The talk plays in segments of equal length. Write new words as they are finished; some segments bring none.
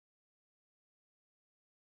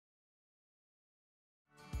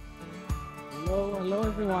Hello,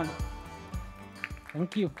 everyone.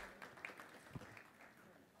 Thank you.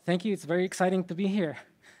 Thank you. It's very exciting to be here.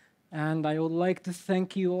 And I would like to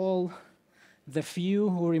thank you all, the few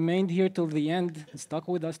who remained here till the end and stuck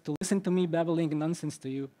with us to listen to me babbling nonsense to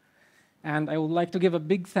you. And I would like to give a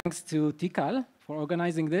big thanks to Tikal for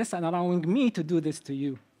organizing this and allowing me to do this to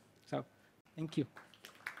you. So, thank you.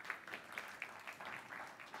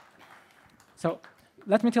 So,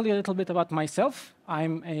 let me tell you a little bit about myself.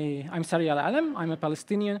 I'm Sari Alalem. I'm a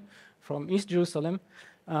Palestinian from East Jerusalem,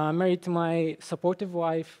 married to my supportive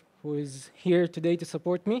wife, who is here today to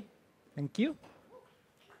support me. Thank you.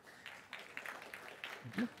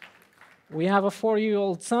 We have a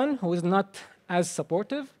 4-year-old son who is not as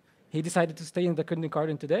supportive. He decided to stay in the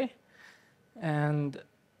kindergarten today. And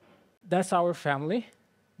that's our family.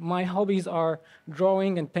 My hobbies are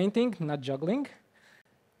drawing and painting, not juggling.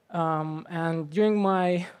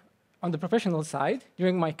 And on the professional side,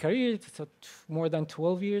 during my career, it's a more than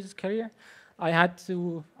 12 years career, I had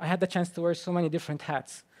the chance to wear so many different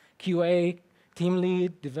hats: QA, team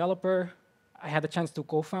lead, developer. I had the chance to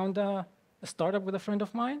co-found a startup with a friend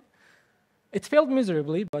of mine. It failed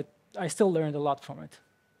miserably, but I still learned a lot from it.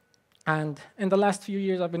 And in the last few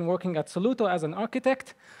years, I've been working at Soluto as an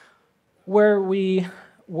architect, where we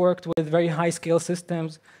worked with very high-scale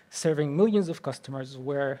systems serving millions of customers,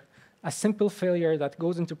 where a simple failure that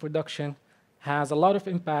goes into production has a lot of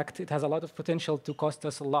impact. It has a lot of potential to cost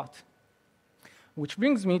us a lot. Which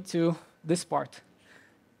brings me to this part.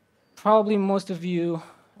 Probably most of you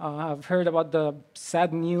have heard about the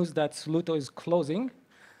sad news that Soluto is closing.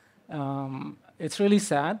 It's really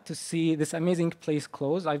sad to see this amazing place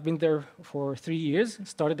close. I've been there for 3 years,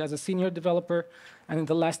 started as a senior developer, and in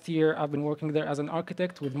the last year, I've been working there as an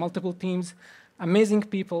architect with multiple teams. Amazing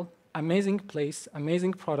people, amazing place,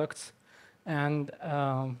 amazing products, and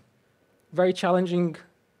very challenging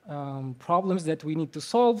problems that we need to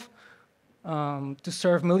solve to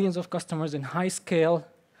serve millions of customers in high scale.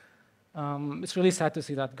 It's really sad to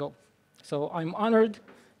see that go. So I'm honored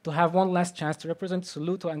to have one last chance to represent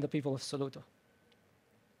Soluto and the people of Soluto.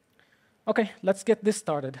 OK, let's get this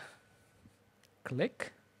started.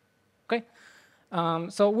 Click. OK.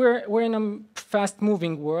 So we're in a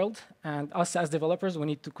fast-moving world, and us as developers, we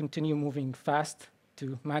need to continue moving fast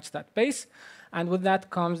to match that pace. And with that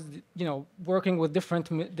comes, working with different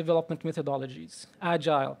development methodologies: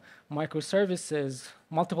 agile, microservices,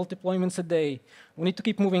 multiple deployments a day. We need to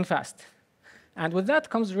keep moving fast. And with that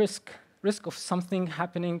comes risk of something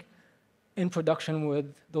happening in production with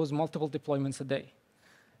those multiple deployments a day.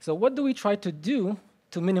 So what do we try to do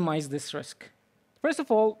to minimize this risk? First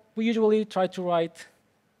of all, we usually try to write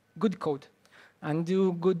good code and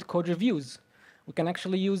do good code reviews. We can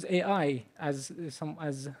actually use AI as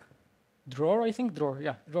Dror, I think,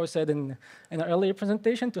 Dror said in an earlier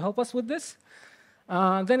presentation to help us with this.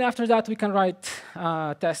 Then after that, we can write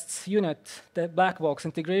tests, unit, the black box,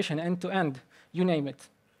 integration, end-to-end, you name it,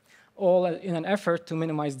 all in an effort to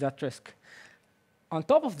minimize that risk. On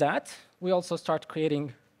top of that, we also start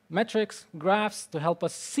creating metrics, graphs to help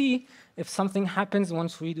us see if something happens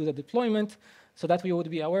once we do the deployment, so that we would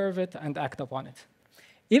be aware of it and act upon it.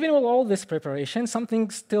 Even with all this preparation, something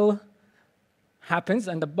still happens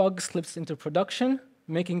and the bug slips into production,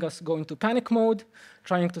 making us go into panic mode,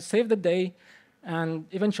 trying to save the day, and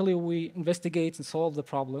eventually we investigate and solve the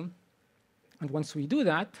problem. And once we do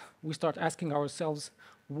that, we start asking ourselves,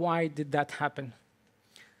 why did that happen?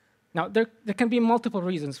 Now, there can be multiple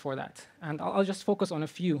reasons for that, and I'll just focus on a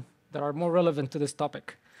few that are more relevant to this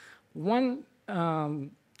topic. One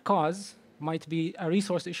cause might be a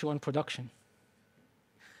resource issue on production.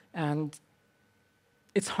 And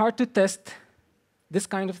it's hard to test this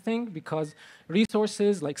kind of thing because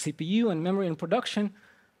resources like CPU and memory in production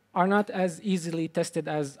are not as easily tested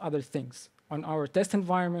as other things. On our test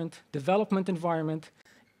environment, development environment,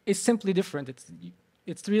 it's simply different.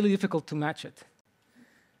 It's really difficult to match it.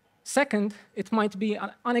 Second, it might be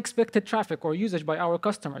unexpected traffic or usage by our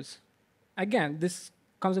customers. Again, this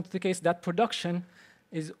comes into the case that production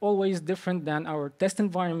is always different than our test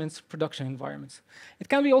environments, production environments. It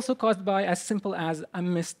can be also caused by as simple as a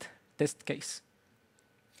missed test case.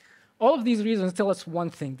 All of these reasons tell us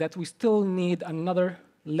one thing, that we still need another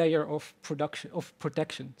layer of protecting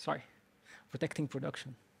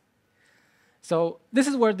production. So this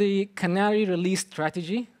is where the canary release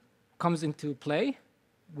strategy comes into play,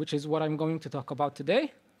 which is what I'm going to talk about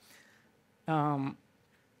today. I'll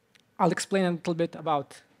explain a little bit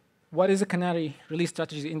about what is a canary release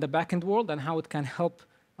strategy in the backend world and how it can help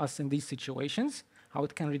us in these situations, how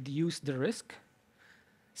it can reduce the risk.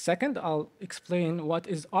 Second, I'll explain what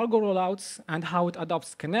is Argo rollouts and how it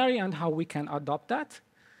adopts canary and how we can adopt that.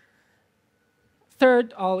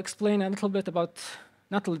 third, I'll explain a little bit about,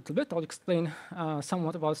 not a little bit, I'll explain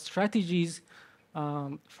somewhat about strategies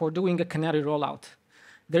for doing a canary rollout.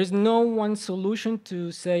 There's no one solution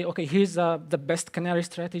to say, okay, here's the best canary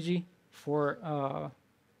strategy for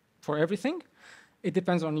everything. It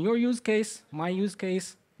depends on your use case, my use case,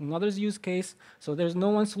 another's use case. So there's no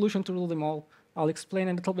one solution to rule them all. I'll explain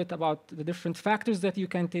a little bit about the different factors that you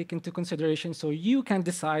can take into consideration so you can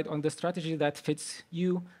decide on the strategy that fits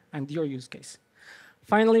you and your use case.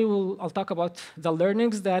 Finally, I'll talk about the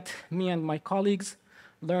learnings that me and my colleagues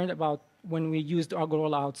learned about when we used Argo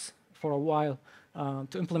rollouts for a while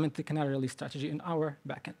to implement the canary release strategy in our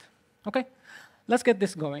backend. Okay, let's get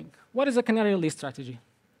this going. What is a canary release strategy?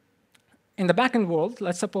 In the backend world,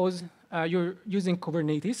 let's suppose you're using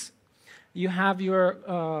Kubernetes. You have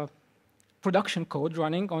your production code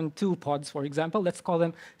running on 2 pods, for example. Let's call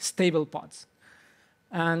them stable pods.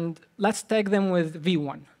 And let's tag them with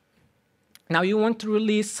v1. Now you want to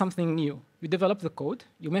release something new. You develop the code,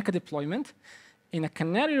 you make a deployment. In a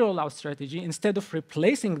canary rollout strategy, instead of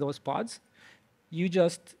replacing those pods, you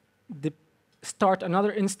just start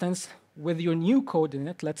another instance with your new code in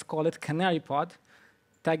it. Let's call it canary pod,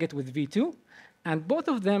 tag it with v2, and both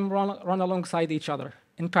of them run alongside each other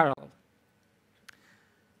in parallel.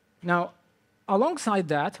 Now, alongside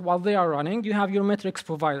that, while they are running, you have your metrics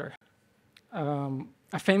provider.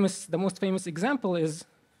 The most famous example is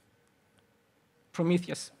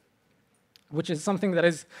Prometheus, which is something that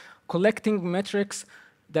is collecting metrics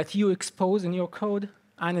that you expose in your code,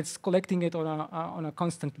 and it's collecting it on a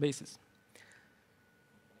constant basis.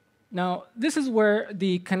 Now, this is where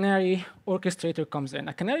the canary orchestrator comes in.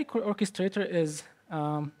 A canary orchestrator is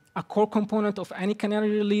a core component of any canary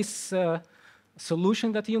release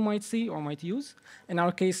solution that you might see or might use. In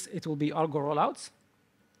our case, it will be Argo rollouts.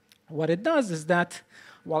 What it does is that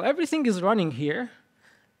while everything is running here,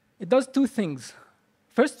 it does 2 things.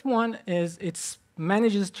 First one is it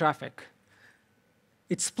manages traffic.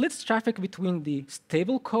 It splits traffic between the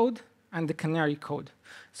stable code and the canary code,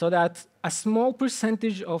 so that a small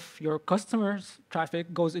percentage of your customers'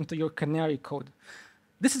 traffic goes into your canary code.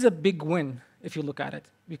 This is a big win if you look at it,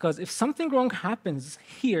 because if something wrong happens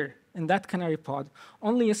here in that canary pod,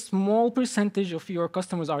 only a small percentage of your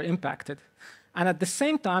customers are impacted. And at the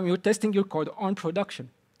same time, you're testing your code on production.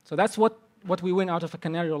 So that's what we win out of a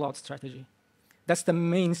canary rollout strategy. That's the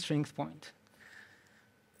main strength point.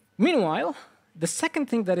 Meanwhile, the second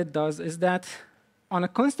thing that it does is that on a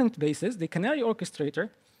constant basis, the canary orchestrator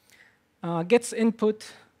gets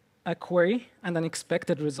input, a query, and an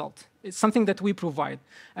expected result. It's something that we provide.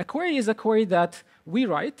 A query is a query that we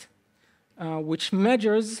write, which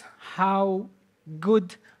measures how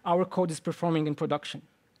good our code is performing in production.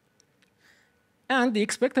 And the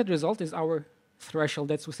expected result is our threshold.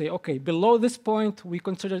 That's we say, OK, below this point, we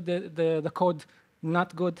consider the code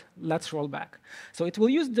not good. Let's roll back. So it will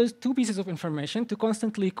use those 2 pieces of information to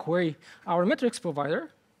constantly query our metrics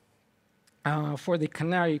provider for the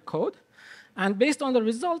canary code. And based on the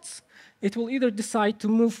results, it will either decide to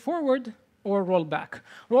move forward or roll back.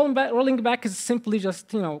 Rolling back is simply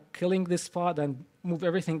just killing this pod and move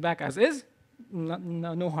everything back as is.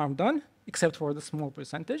 No harm done, except for the small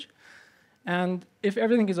percentage. And if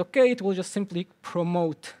everything is OK, it will just simply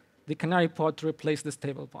promote the canary pod to replace the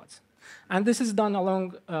stable pods. And this is done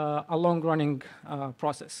along a long-running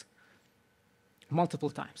process, multiple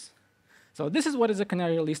times. So this is what a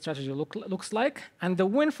canary release strategy looks like. And the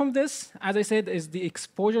win from this, as I said, is the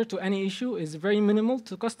exposure to any issue is very minimal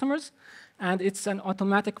to customers. And it's an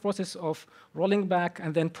automatic process of rolling back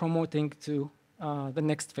and then promoting to the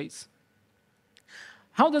next phase.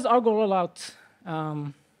 How does Argo rollout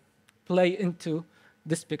play into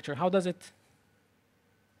this picture? How does it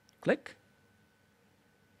click?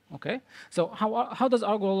 OK. So how does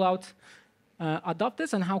Argo rollout adopt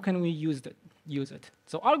this, and how can we use it?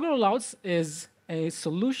 So Argo rollouts is a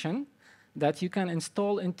solution that you can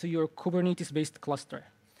install into your Kubernetes-based cluster.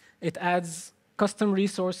 It adds custom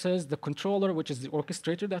resources, the controller, which is the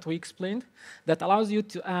orchestrator that we explained, that allows you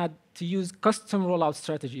to use custom rollout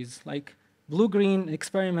strategies like blue-green,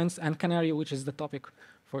 experiments, and canary, which is the topic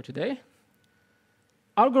for today.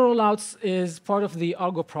 Argo rollouts is part of the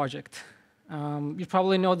Argo project. You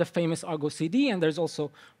probably know the famous Argo CD, and there's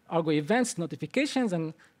also Argo events, notifications,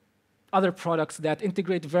 and other products that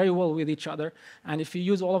integrate very well with each other. And if you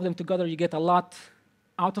use all of them together, you get a lot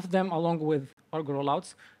out of them along with Argo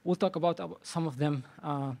rollouts. We'll talk about some of them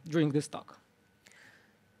during this talk.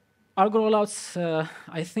 Argo rollouts,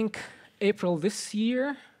 I think April this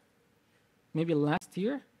year, maybe last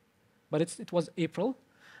year, but it was April.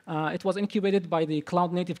 It was incubated by the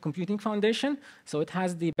Cloud Native Computing Foundation, so it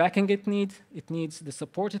has the backing it needs the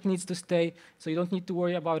support it needs to stay, so you don't need to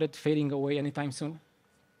worry about it fading away anytime soon.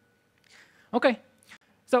 Okay,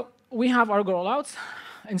 so we have Argo rollouts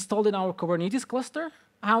installed in our Kubernetes cluster.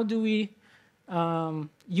 How do we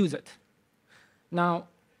use it? Now,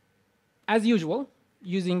 as usual,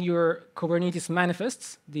 using your Kubernetes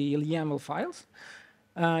manifests, the YAML files,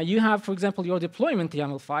 you have, for example, your deployment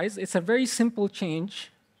YAML files. It's a very simple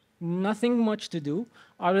change, nothing much to do,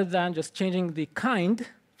 other than just changing the kind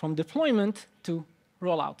from deployment to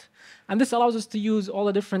rollout. And this allows us to use all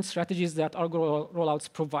the different strategies that Argo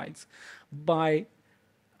rollouts provides by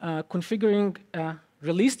configuring a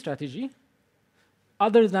release strategy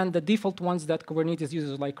other than the default ones that Kubernetes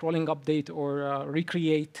uses, like rolling update or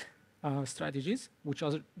recreate strategies, which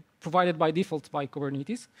are provided by default by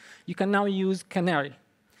Kubernetes. You can now use canary.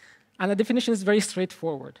 And the definition is very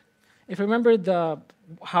straightforward. If you remember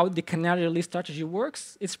how the canary release strategy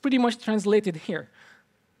works, it's pretty much translated here.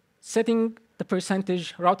 Setting the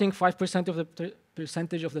percentage, routing 5% of the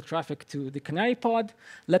percentage of the traffic to the canary pod,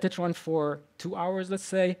 let it run for 2 hours, let's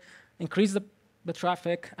say, increase the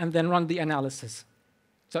traffic, and then run the analysis.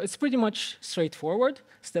 So it's pretty much straightforward,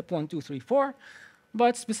 step 1, 2, 3, 4.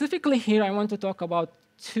 But specifically here, I want to talk about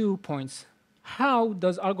 2 points. How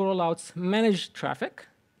does Argo rollouts manage traffic?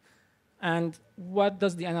 And what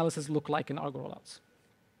does the analysis look like in Argo rollouts?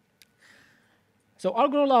 So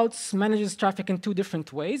Argo rollouts manages traffic in 2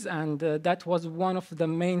 different ways, and that was one of the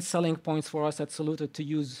main selling points for us at Soluto to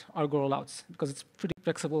use Argo rollouts, because it's pretty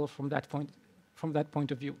flexible from that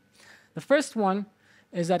point of view. The first one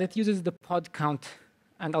is that it uses the pod count,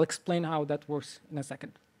 and I'll explain how that works in a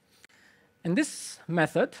second. In this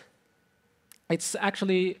method, it's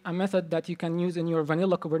actually a method that you can use in your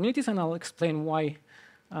vanilla Kubernetes, and I'll explain why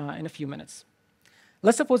in a few minutes.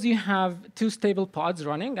 Let's suppose you have 2 stable pods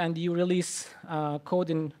running, and you release code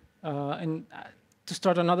to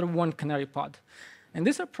start another 1 canary pod. In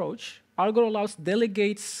this approach, Argo rollouts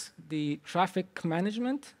delegates the traffic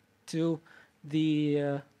management to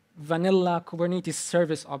the vanilla Kubernetes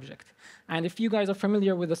service object. And if you guys are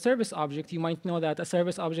familiar with a service object, you might know that a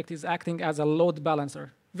service object is acting as a load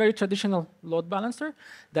balancer, very traditional load balancer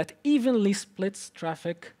that evenly splits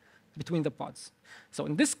traffic between the pods. So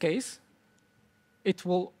in this case, it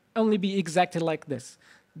will only be exactly like this.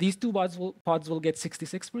 These 2 pods will get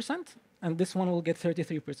 66%, and this one will get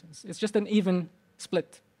 33%. It's just an even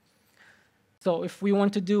split. So if we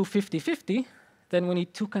want to do 50-50, then we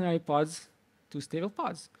need 2 canary pods, 2 stable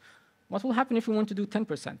pods. What will happen if we want to do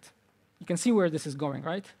 10%? You can see where this is going,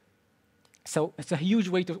 right? So it's a huge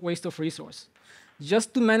waste of resource.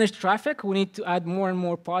 Just to manage traffic, we need to add more and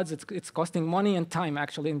more pods. It's costing money and time,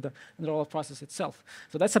 actually, in the rollout process itself.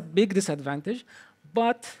 So that's a big disadvantage.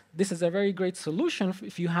 But this is a very great solution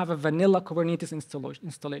if you have a vanilla Kubernetes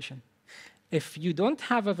installation. If you don't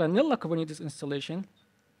have a vanilla Kubernetes installation,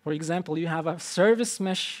 for example, you have a service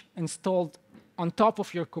mesh installed on top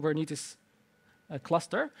of your Kubernetes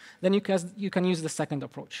cluster, then you can use the second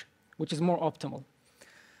approach, which is more optimal.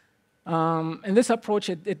 In this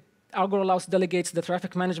approach, Argo rollouts delegates the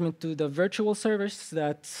traffic management to the virtual servers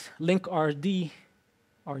that Link RD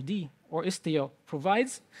or Istio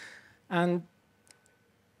provides. And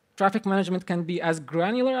traffic management can be as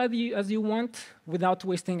granular as you want without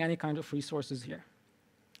wasting any kind of resources here.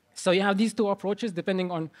 So you have these 2 approaches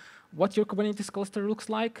depending on what your Kubernetes cluster looks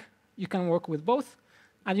like. You can work with both,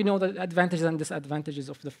 and you know the advantages and disadvantages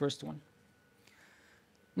of the first one.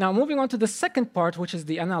 Now, moving on to the second part, which is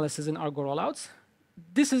the analysis in Argo rollouts.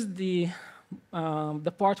 This is the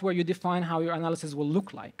part where you define how your analysis will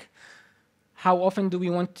look like. How often do we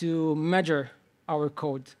want to measure our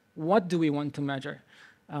code? What do we want to measure?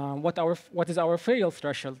 What is our fail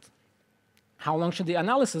threshold? How long should the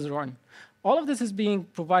analysis run? All of this is being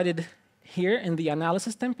provided here in the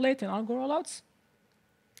analysis template in Argo rollouts,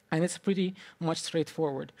 and it's pretty much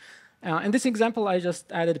straightforward. In this example, I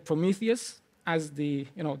just added Prometheus as the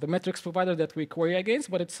metrics provider that we query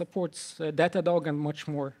against, but it supports Datadog and much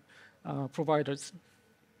more providers.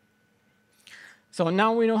 So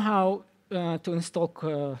now we know how to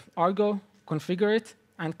install Argo, configure it,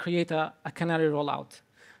 and create a canary rollout,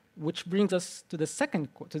 which brings us to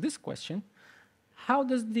this question: how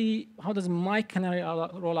does my canary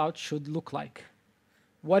rollout should look like?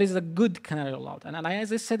 What is a good canary rollout? And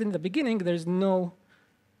as I said in the beginning, there's no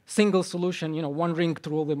single solution, one ring to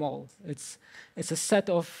rule them all. It's a set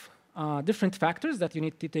of different factors that you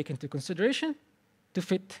need to take into consideration to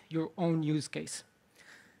fit your own use case.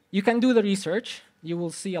 You can do the research. You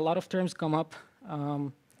will see a lot of terms come up,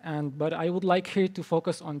 but I would like here to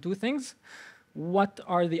focus on 2 things. What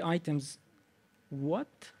are the items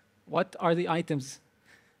what are the items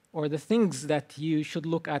or the things that you should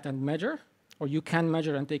look at and measure, or you can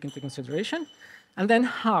measure and take into consideration, and then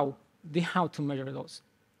how to measure those.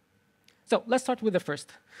 So let's start with the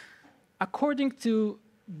first. According to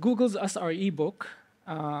Google's SRE book,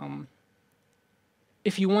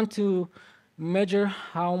 if you want to measure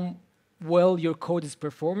how well your code is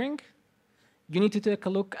performing, you need to take a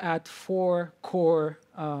look at 4 core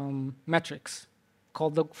metrics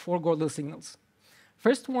called the 4 golden signals.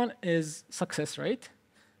 First one is success rate.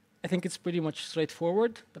 I think it's pretty much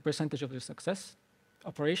straightforward, the percentage of your success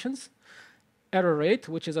operations. Error rate,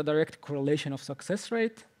 which is a direct correlation of success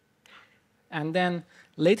rate. And then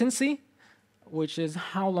latency, which is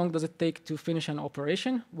how long does it take to finish an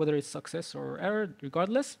operation, whether it's success or error,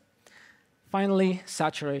 regardless. Finally,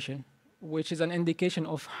 saturation, which is an indication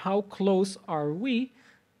of how close are we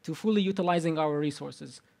to fully utilizing our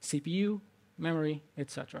resources, CPU, memory,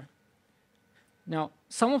 etc. Now,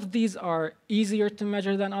 some of these are easier to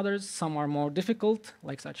measure than others. Some are more difficult,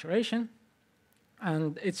 like saturation.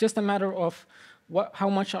 And it's just a matter of how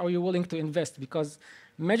much are you willing to invest, because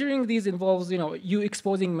measuring these involves you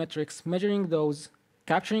exposing metrics, measuring those,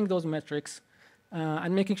 capturing those metrics,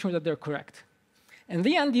 and making sure that they're correct. In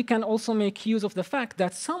the end, you can also make use of the fact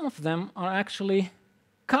that some of them are actually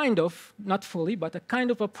kind of, not fully, but a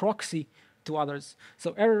kind of a proxy to others.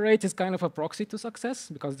 So error rate is kind of a proxy to success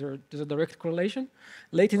because there's a direct correlation.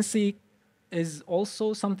 Latency is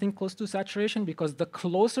also something close to saturation because the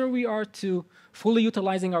closer we are to fully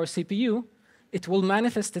utilizing our CPU, it will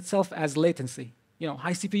manifest itself as latency.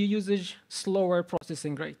 High CPU usage, slower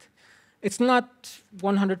processing rate. It's not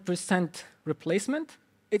 100% replacement.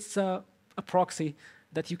 It's a proxy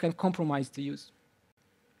that you can compromise to use.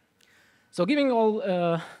 So giving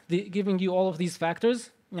you all of these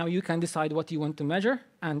factors, now you can decide what you want to measure,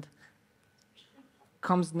 and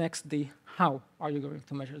comes next the how are you going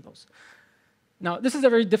to measure those. Now, this is a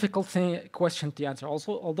very difficult question to answer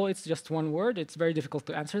also. Although it's just one word, it's very difficult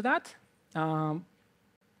to answer that.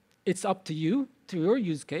 It's up to you, to your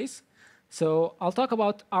use case. So I'll talk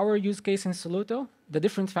about our use case in Soluto, the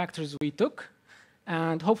different factors we took,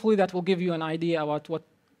 and hopefully that will give you an idea about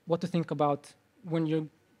what to think about when you're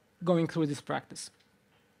going through this practice.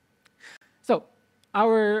 So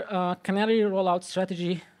our canary rollout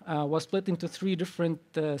strategy was split into 3 different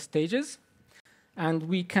stages. And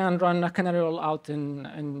we can run a canary rollout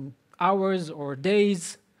in hours or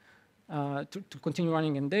days, to continue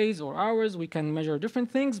running in days or hours. We can measure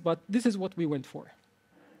different things, but this is what we went for.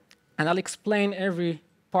 And I'll explain every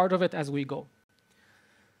part of it as we go.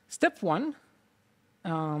 Step 1,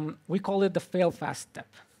 we call it the fail fast step.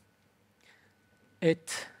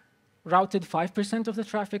 It routed 5% of the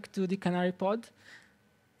traffic to the canary pod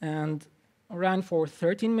and ran for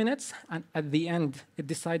 13 minutes. And at the end, it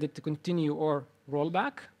decided to continue or roll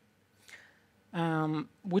back,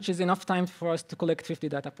 which is enough time for us to collect 50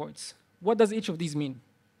 data points. What does each of these mean?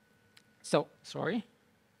 So,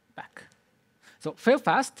 back. So fail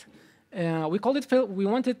fast, we called it fail. We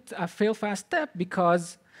wanted a fail fast step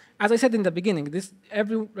because, as I said in the beginning,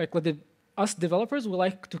 us developers, we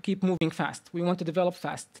like to keep moving fast. We want to develop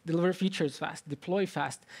fast, deliver features fast, deploy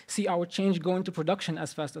fast, see our change go into production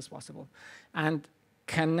as fast as possible. And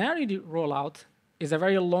canary rollout is a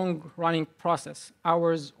very long-running process,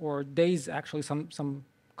 hours or days, actually. Some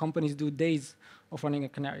companies do days of running a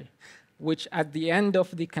canary, which at the end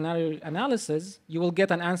of the canary analysis, you will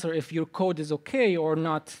get an answer if your code is OK or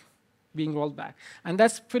not being rolled back. And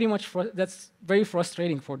that's that's very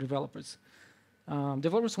frustrating for developers.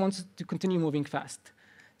 Developers want to continue moving fast.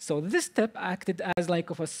 So this step acted as like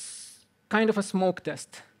kind of a smoke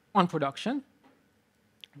test on production,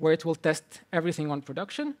 where it will test everything on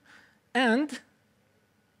production. And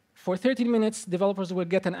for 13 minutes, developers will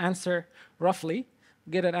get an answer, roughly,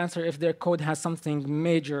 get an answer if their code has something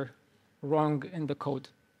major wrong in the code.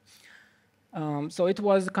 So it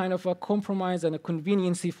was kind of a compromise and a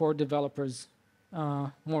conveniency for developers,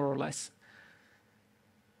 more or less.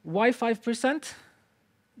 Why 5%?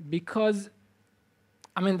 Because,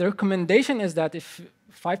 the recommendation is that if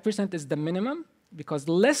 5% is the minimum, because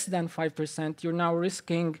less than 5%, you're now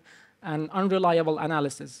risking an unreliable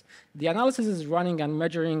analysis. The analysis is running and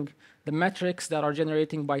measuring the metrics that are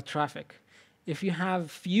generating by traffic. If you have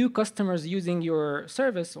few customers using your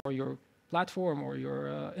service or your platform or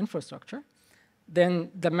your infrastructure, then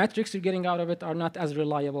the metrics you're getting out of it are not as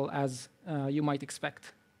reliable as you might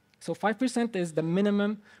expect. So 5% is the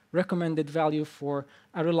minimum recommended value for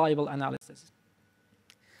a reliable analysis.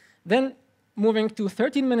 Then moving to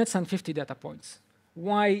 13 minutes and 50 data points.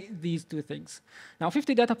 Why these 2 things? Now,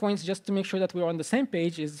 50 data points, just to make sure that we're on the same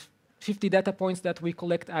page, is 50 data points that we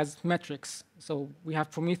collect as metrics. So we have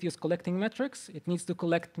Prometheus collecting metrics. It needs to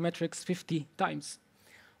collect metrics 50 times.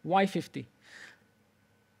 Why 50?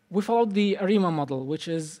 We followed the ARIMA model, which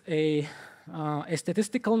is a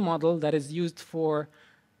statistical model that is used for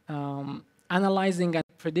analyzing and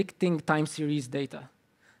predicting time series data.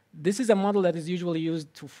 This is a model that is usually used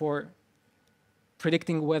for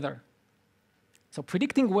predicting weather. So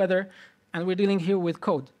predicting weather, and we're dealing here with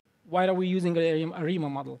code. Why are we using an ARIMA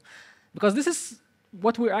model? Because this is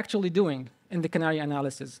what we're actually doing in the canary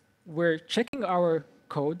analysis. We're checking our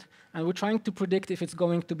code, and we're trying to predict if it's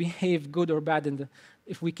going to behave good or bad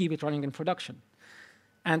if we keep it running in production.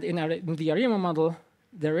 And in the ARIMA model,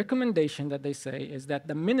 the recommendation that they say is that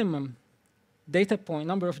the minimum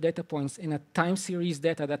number of data points in a time series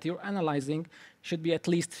data that you're analyzing should be at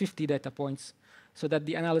least 50 data points so that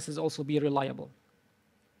the analysis also be reliable.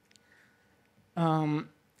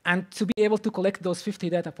 And to be able to collect those 50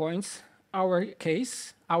 data points,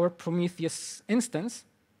 our Prometheus instance,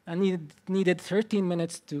 needed 13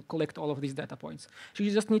 minutes to collect all of these data points. So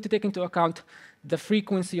you just need to take into account the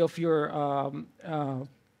frequency of your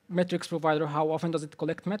metrics provider, how often does it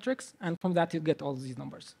collect metrics, and from that you get all these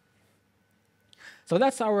numbers. So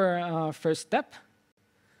that's our first step.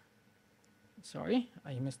 Sorry,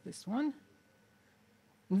 I missed this one.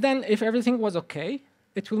 Then if everything was OK,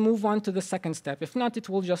 it will move on to the second step. If not, it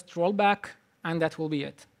will just roll back, and that will be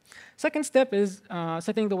it. Second step is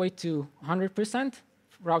setting the weight to 100%,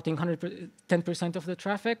 routing 10% of the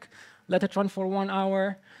traffic, let it run for 1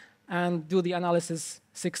 hour, and do the analysis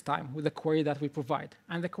 6 times with the query that we provide.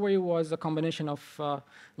 And the query was a combination of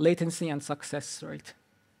latency and success rate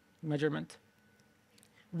measurement.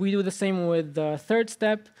 We do the same with the third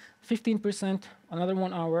step, 15%, another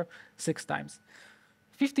 1 hour, 6 times.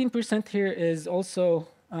 15% here is also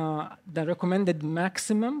the recommended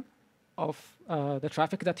maximum of the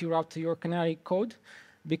traffic that you route to your canary code,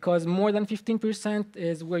 because more than 15%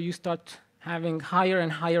 is where you start having higher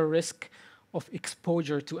and higher risk of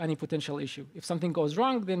exposure to any potential issue. If something goes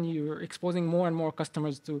wrong, then you're exposing more and more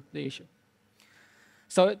customers to the issue.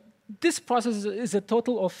 So this process is a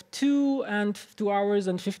total of 2 hours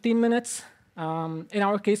and 15 minutes. In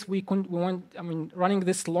our case, running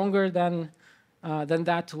this longer than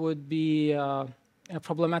that would be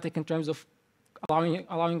problematic in terms of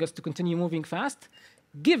allowing us to continue moving fast,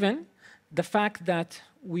 given the fact that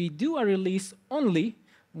we do a release only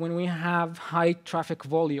when we have high traffic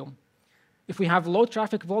volume. If we have low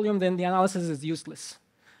traffic volume, then the analysis is useless.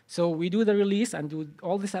 So we do the release and do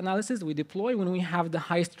all this analysis, we deploy when we have the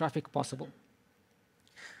highest traffic possible.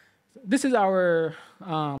 This is our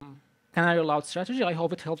canary rollout strategy. I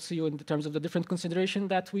hope it helps you in terms of the different consideration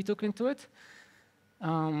that we took into it.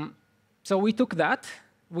 So we took that,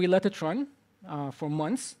 we let it run for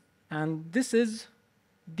months, and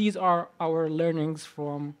these are our learnings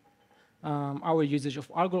from our usage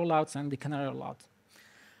of Argo rollouts and the canary rollout.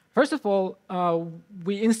 First of all,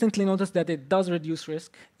 we instantly noticed that it does reduce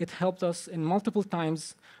risk. It helped us in multiple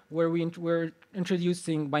times where we were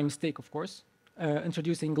introducing, by mistake of course,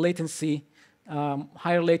 introducing latency,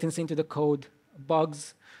 higher latency into the code,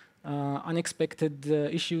 bugs, unexpected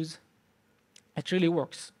issues. It really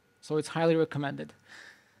works, so it's highly recommended.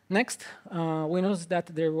 Next, we noticed that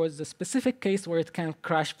there was a specific case where it can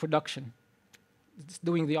crash production. It's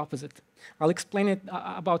doing the opposite. I'll explain it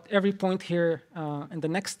about every point here in the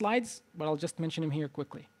next slides, but I'll just mention them here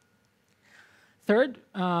quickly. Third,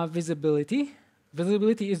 visibility.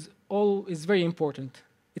 Visibility is very important.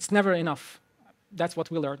 It's never enough. That's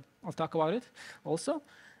what we learned. I'll talk about it also.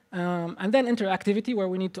 And then interactivity, where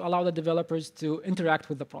we need to allow the developers to interact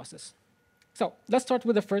with the process. So let's start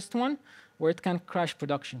with the first one, where it can crash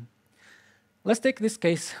production. Let's take this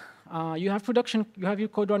case. You have your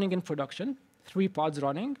code running in production, 3 pods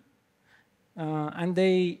running, and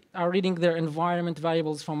they are reading their environment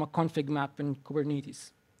variables from a config map in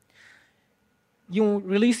Kubernetes. You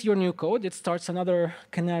release your new code. It starts another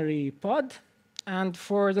canary pod. And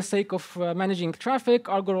for the sake of managing traffic,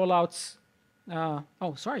 Argo rollouts,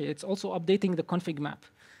 it's also updating the config map.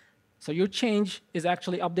 So your change is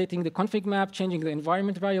actually updating the config map, changing the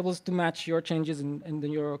environment variables to match your changes in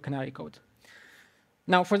your canary code.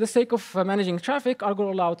 Now, for the sake of managing traffic,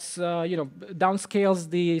 Argo rollouts downscales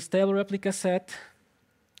the stale replica set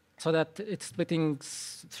so that it's splitting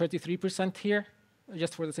 33% here,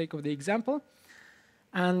 just for the sake of the example.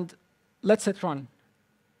 And lets it run.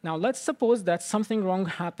 Now, let's suppose that something wrong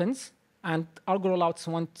happens, and Argo rollouts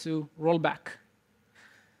want to roll back.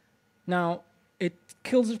 Now, it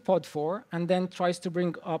kills pod 4 and then tries to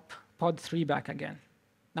bring up pod 3 back again.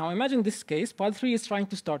 Now, imagine this case. Pod 3 is trying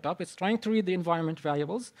to start up. It's trying to read the environment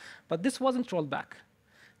variables, but this wasn't rolled back.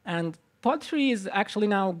 And pod 3 is actually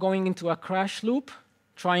now going into a crash loop,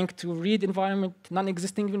 trying to read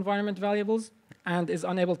non-existing environment variables, and is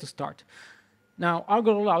unable to start. Now,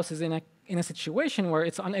 Argo rollouts is in a situation where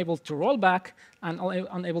it's unable to roll back and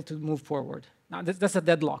unable to move forward. Now, that's a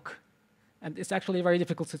deadlock. And it's actually a very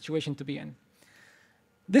difficult situation to be in.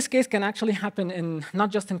 This case can actually happen not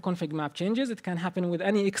just in config map changes, it can happen with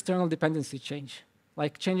any external dependency change,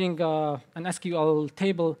 like changing an SQL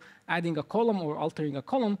table, adding a column or altering a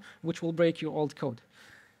column, which will break your old code.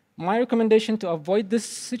 My recommendation to avoid this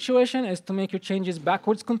situation is to make your changes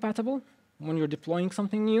backwards compatible when you're deploying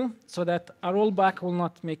something new, so that a rollback will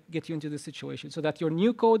not get you into this situation, so that your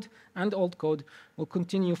new code and old code will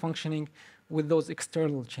continue functioning with those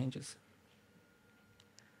external changes.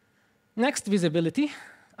 Next, visibility.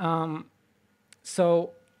 So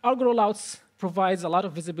Argo rollouts provides a lot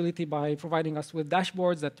of visibility by providing us with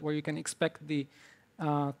dashboards where you can expect the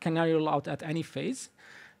canary rollout at any phase.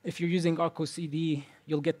 If you're using Argo CD,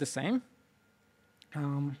 you'll get the same.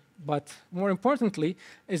 But more importantly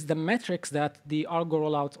is the metrics that the Argo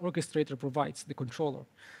rollout orchestrator provides, the controller.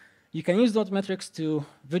 You can use those metrics to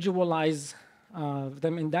visualize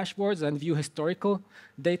them in dashboards and view historical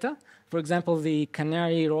data. For example, the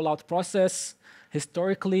canary rollout process,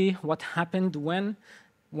 historically, what happened when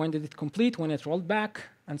did it complete, when it rolled back,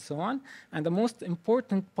 and so on. And the most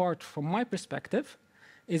important part from my perspective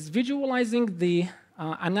is visualizing the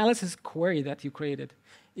analysis query that you created.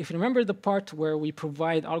 If you remember the part where we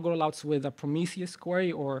provide Argo rollouts with a Prometheus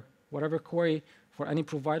query or whatever query for any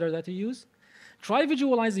provider that you use, try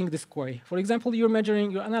visualizing this query. For example, you're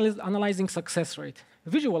analyzing success rate.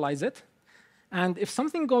 Visualize it, and if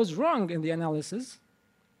something goes wrong in the analysis,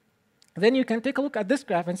 then you can take a look at this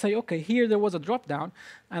graph and say, OK, here there was a drop down,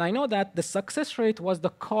 and I know that the success rate was the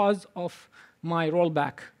cause of my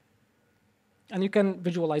rollback. And you can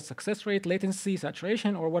visualize success rate, latency,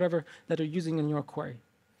 saturation, or whatever that you're using in your query.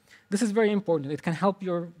 This is very important. It can help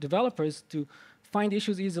your developers to find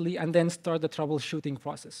issues easily and then start the troubleshooting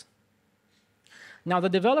process. Now, the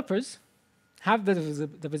developers have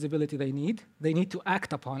the visibility they need. They need to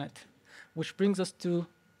act upon it, which brings us to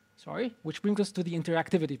the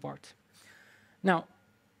interactivity part. Now,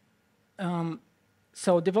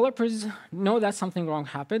 so developers know that something wrong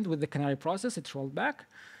happened with the canary process. It's rolled back.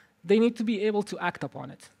 They need to be able to act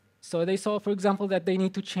upon it. So they saw, for example, that they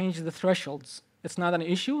need to change the thresholds. It's not an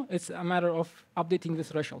issue. It's a matter of updating the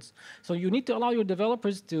thresholds. So you need to allow your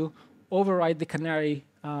developers to override the canary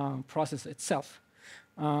process itself.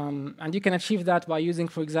 And you can achieve that by using,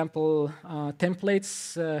 for example,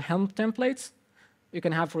 templates, Helm templates. You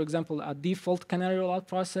can have, for example, a default canary rollout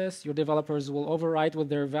process. Your developers will override with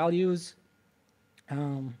their values.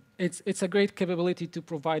 It's a great capability to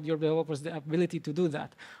provide your developers the ability to do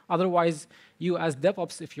that. Otherwise, you as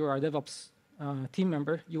DevOps, if you're a DevOps team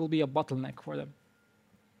member, you will be a bottleneck for them.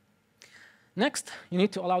 Next, you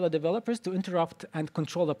need to allow the developers to interrupt and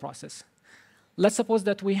control the process. Let's suppose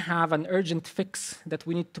that we have an urgent fix that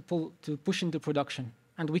we need to push into production,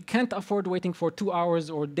 and we can't afford waiting for 2 hours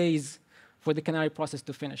or days for the canary process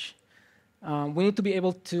to finish. We need to be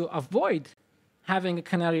able to avoid having a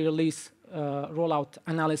canary release rollout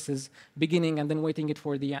analysis beginning and then waiting it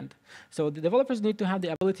for the end. So the developers need to have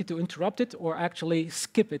the ability to interrupt it or actually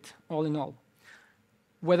skip it all in all.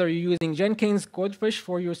 Whether you're using Jenkins, Codefish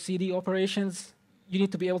for your CD operations, you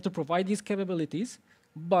need to be able to provide these capabilities.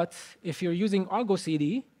 But if you're using Argo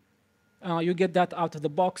CD, you get that out of the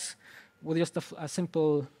box with just a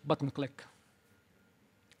simple button click.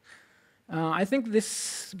 I think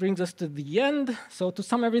this brings us to the end. So to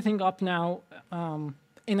sum everything up now,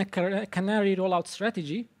 in a canary rollout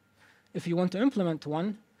strategy, if you want to implement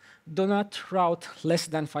one, do not route less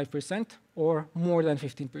than 5% or more than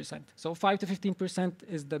 15%. So 5 to 15%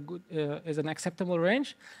 is an acceptable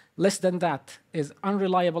range. Less than that is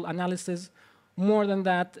unreliable analysis. More than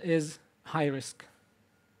that is high risk.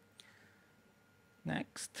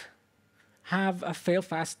 Next, have a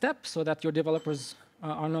fail-fast step so that your developers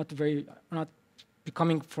are not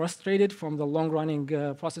becoming frustrated from the long-running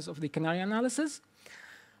process of the canary analysis.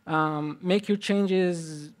 Make your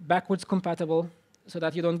changes backwards compatible so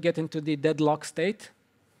that you don't get into the deadlock state.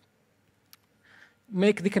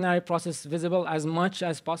 Make the canary process visible as much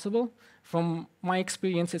as possible. From my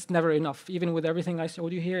experience, it's never enough. Even with everything I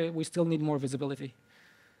showed you here, we still need more visibility.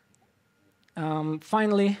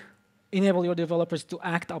 Finally, enable your developers to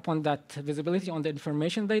act upon that visibility on the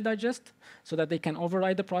information they digest so that they can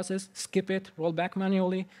override the process, skip it, roll back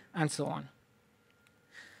manually, and so on.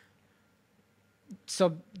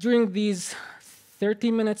 So during these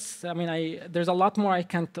 30 minutes, I mean, there's a lot more I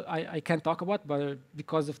can't talk about, but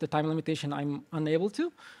because of the time limitation, I'm unable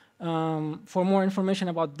to. For more information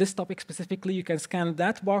about this topic specifically, you can scan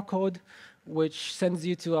that barcode, which sends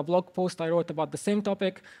you to a blog post I wrote about the same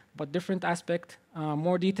topic, but different aspect,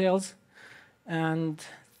 more details. And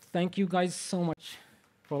thank you guys so much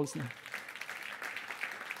for listening.